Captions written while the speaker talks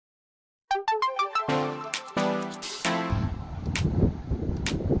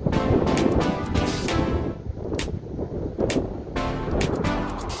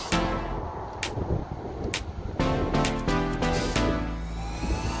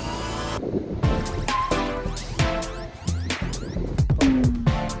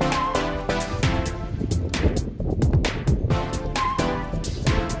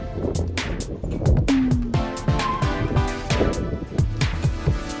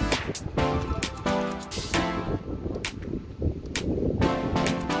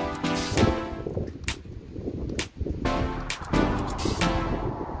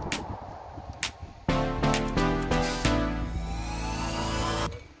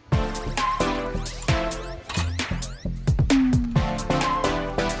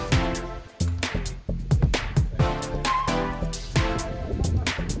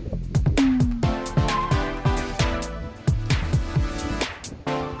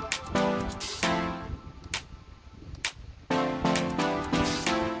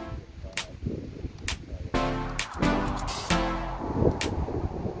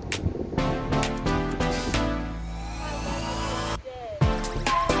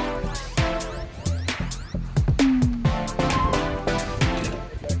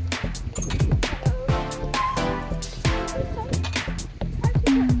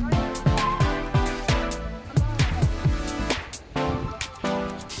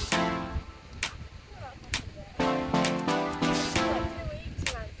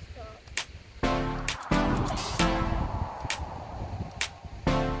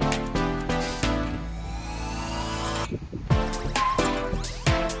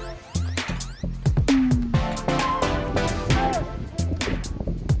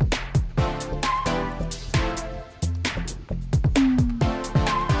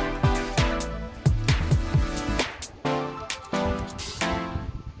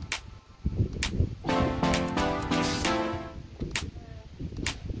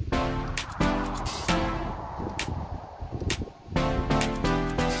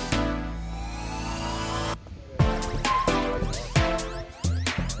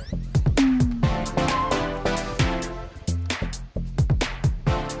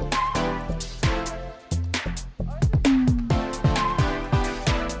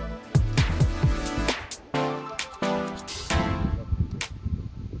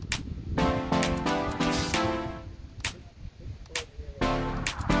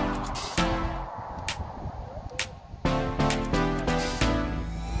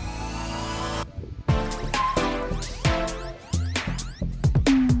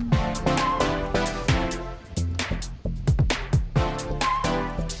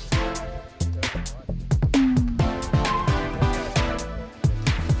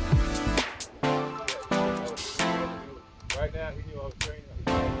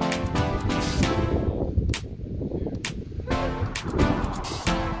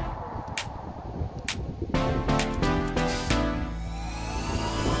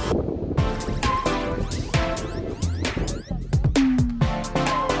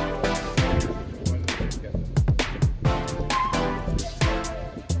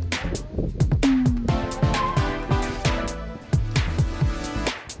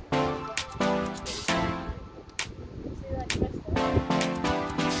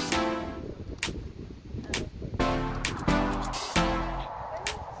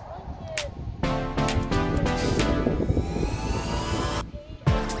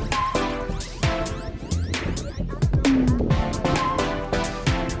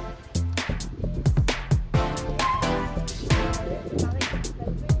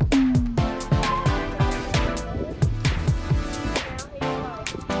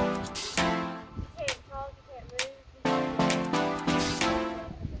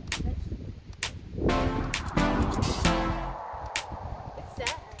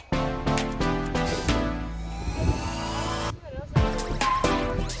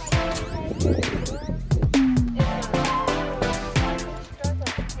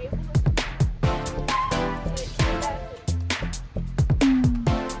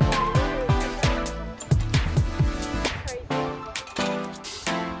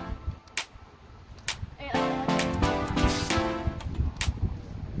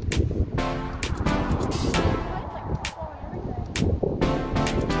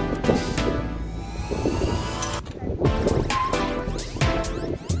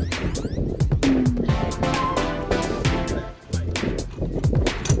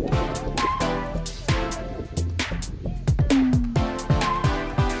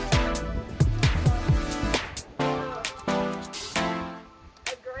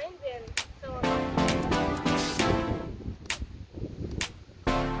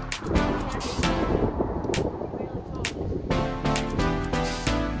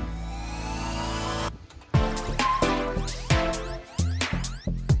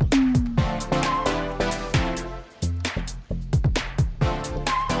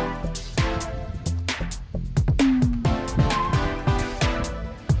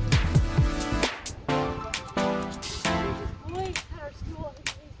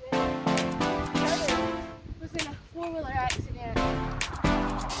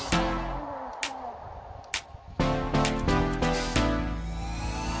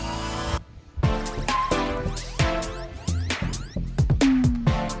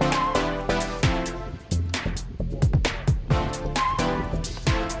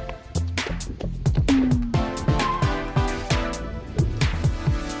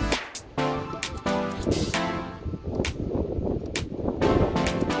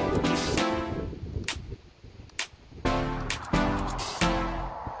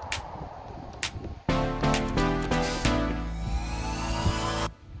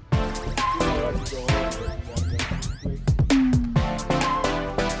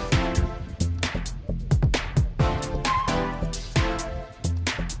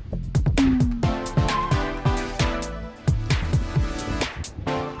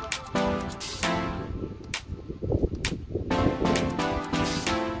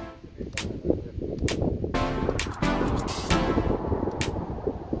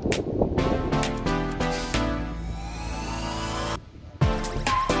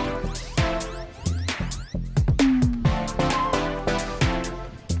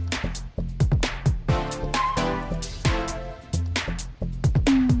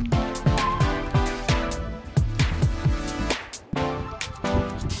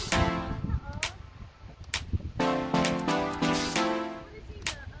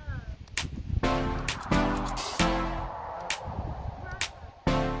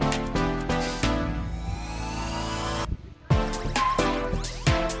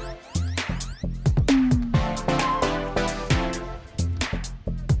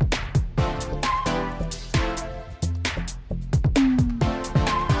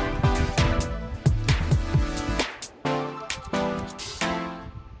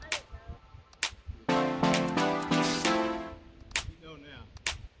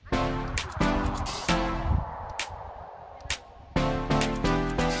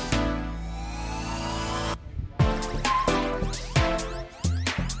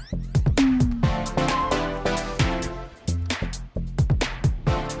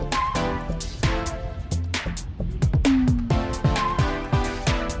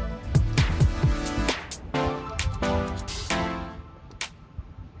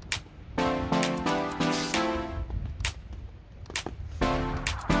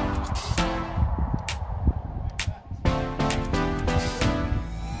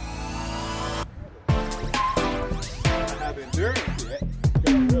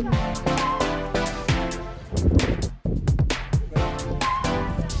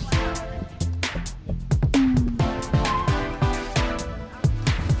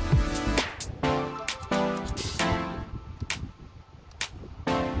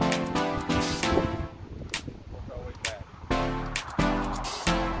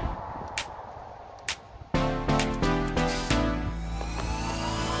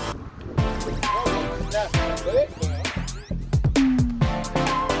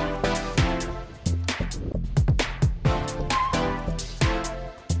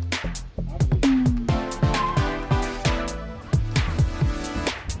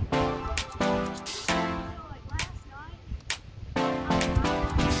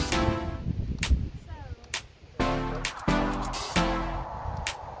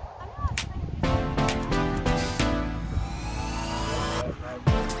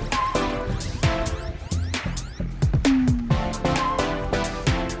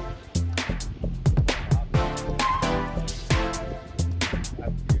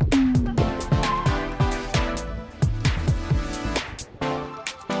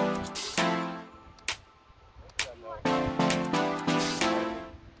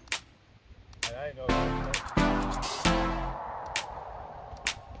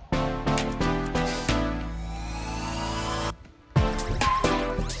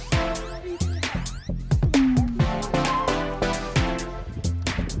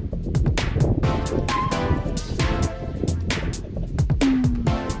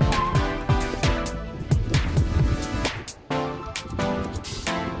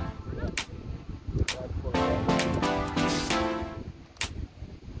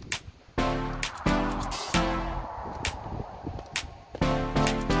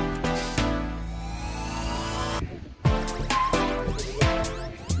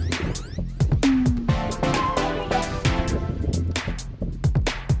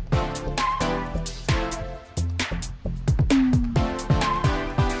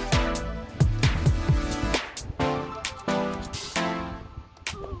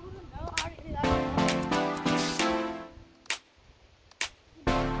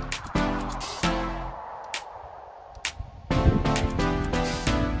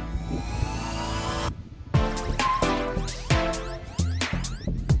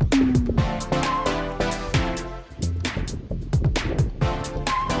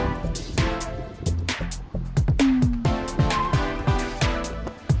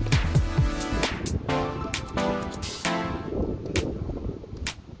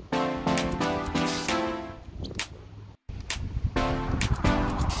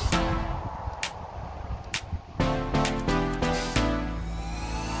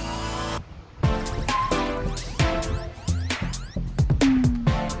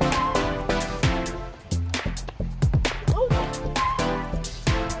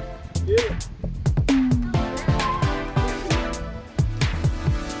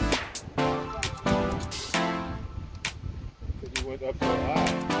so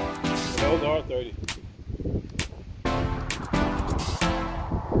high. But those are 30.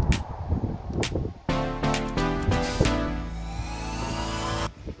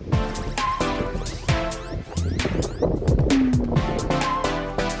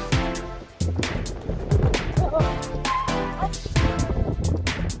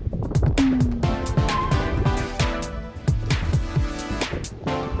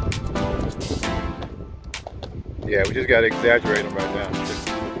 Yeah, we just got to exaggerate them right now, just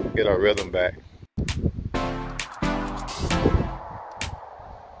to get our rhythm back.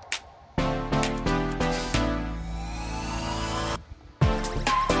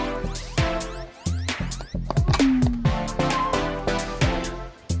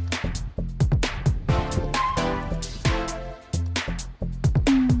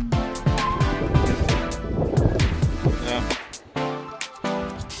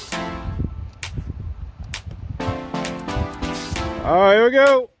 All right, here we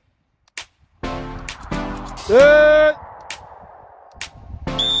go. Set.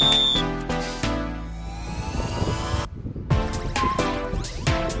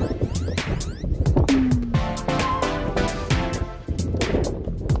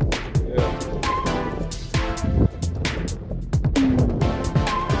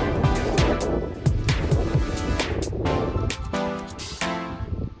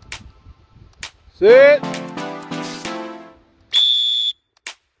 Sit.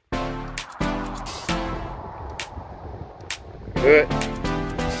 Good.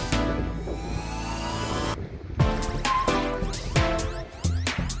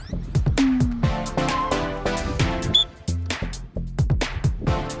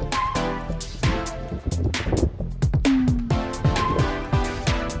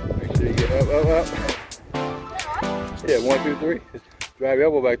 Make sure you get up. Yeah, 1, 2, 3. Just drive your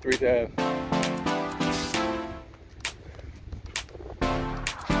elbow back 3 times.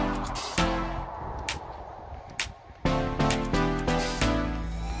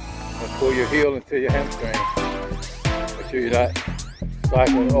 Pull your heel into your hamstring. Make sure you're not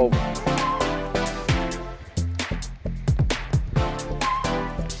cycling over.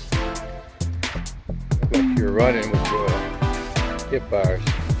 Look like you're running with your hip bars.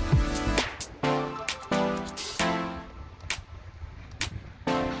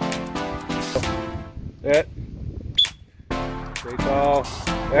 That. Stay tall.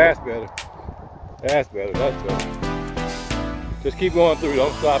 That's better. That's better. That's better. Just keep going through,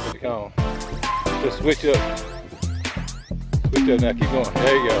 don't stop at the cone. Just switch up. Switch up now, keep going.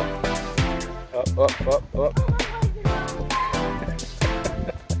 There you go. Up.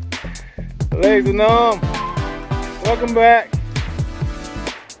 The legs are numb. Welcome back.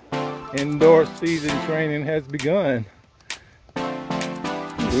 Indoor season training has begun. You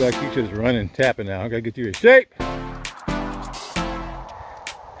look like you're just running, tapping now. I gotta get you in shape.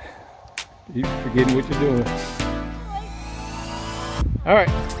 You're forgetting what you're doing. All right.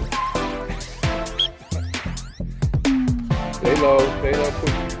 Stay low,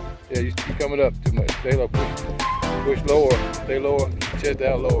 push. Yeah, you're coming up too much. Stay low, push lower, stay lower, chest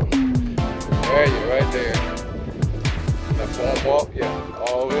down lower. There you are, right there. Now form walk, yeah,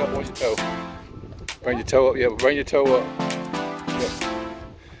 all the way up on your toe. Bring your toe up, yeah, bring your toe up. Yeah.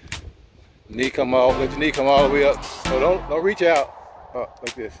 Knee come all, let your knee come all the way up. So don't reach out.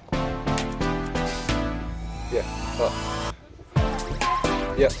 Like this. Yeah, up.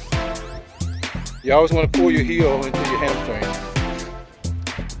 Yep. You always want to pull your heel into your hamstring.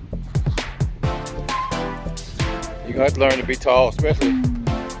 You're going to have to learn to be tall, especially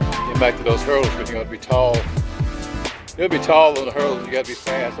getting back to those hurdles, because you're going to be tall. You'll be tall on the hurdles, you got to be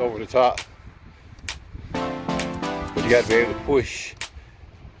fast over the top. But you got to be able to push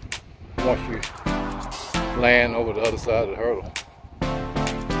once you land over the other side of the hurdle.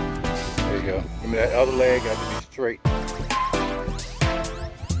 There you go. Remember that other leg got to be straight.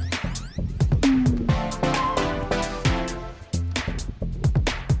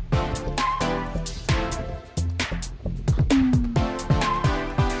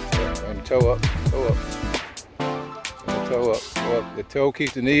 Toe up, toe up, and the toe up. Well, the toe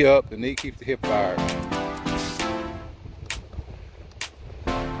keeps the knee up, the knee keeps the hip fired.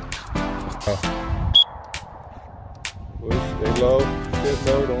 Push, stay low, chest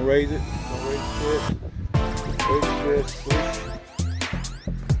low, don't raise it, don't raise the chest. Raise the chest, push.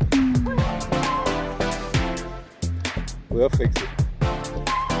 We'll fix it.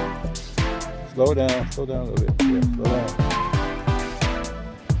 Slow down a little bit, yeah, slow down.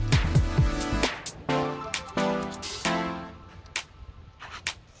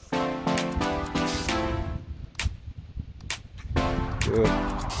 Good.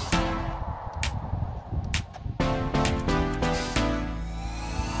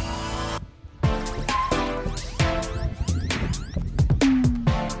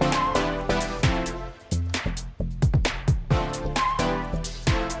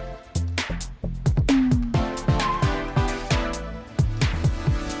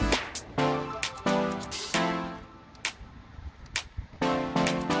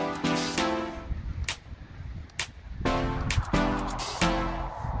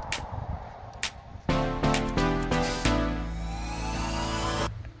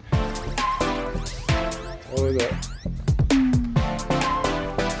 Hold it up.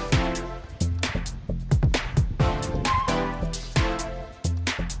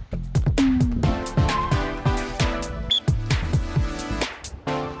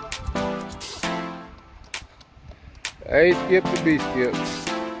 A skip to B skip.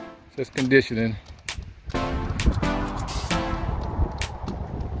 Just conditioning.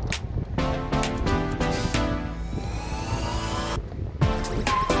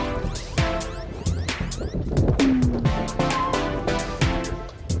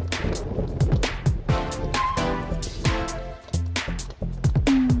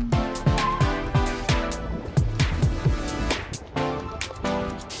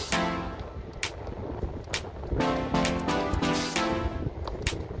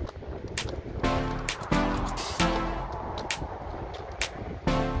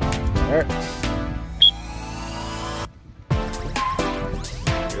 All right.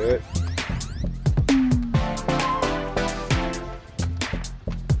 Good.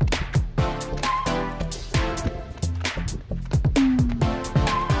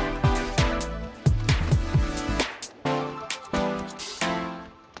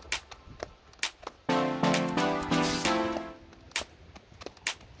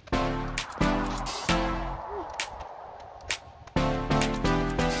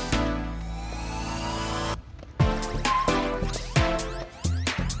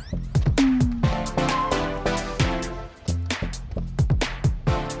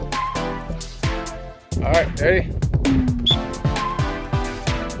 All right, ready?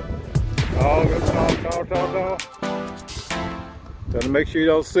 Tall. Gotta make sure you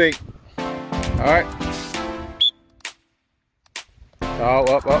don't sink. All right. Tall,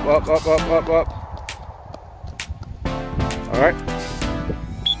 up. All right.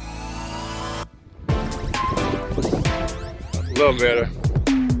 A little better.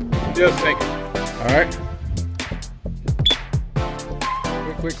 Just sinking. All right.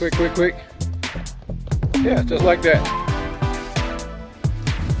 Quick. Yeah, just like that.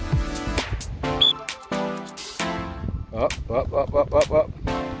 Up.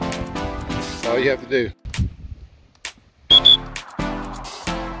 That's all you have to do.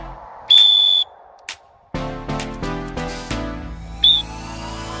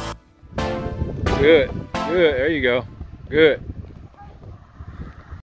 Good. There you go. Good.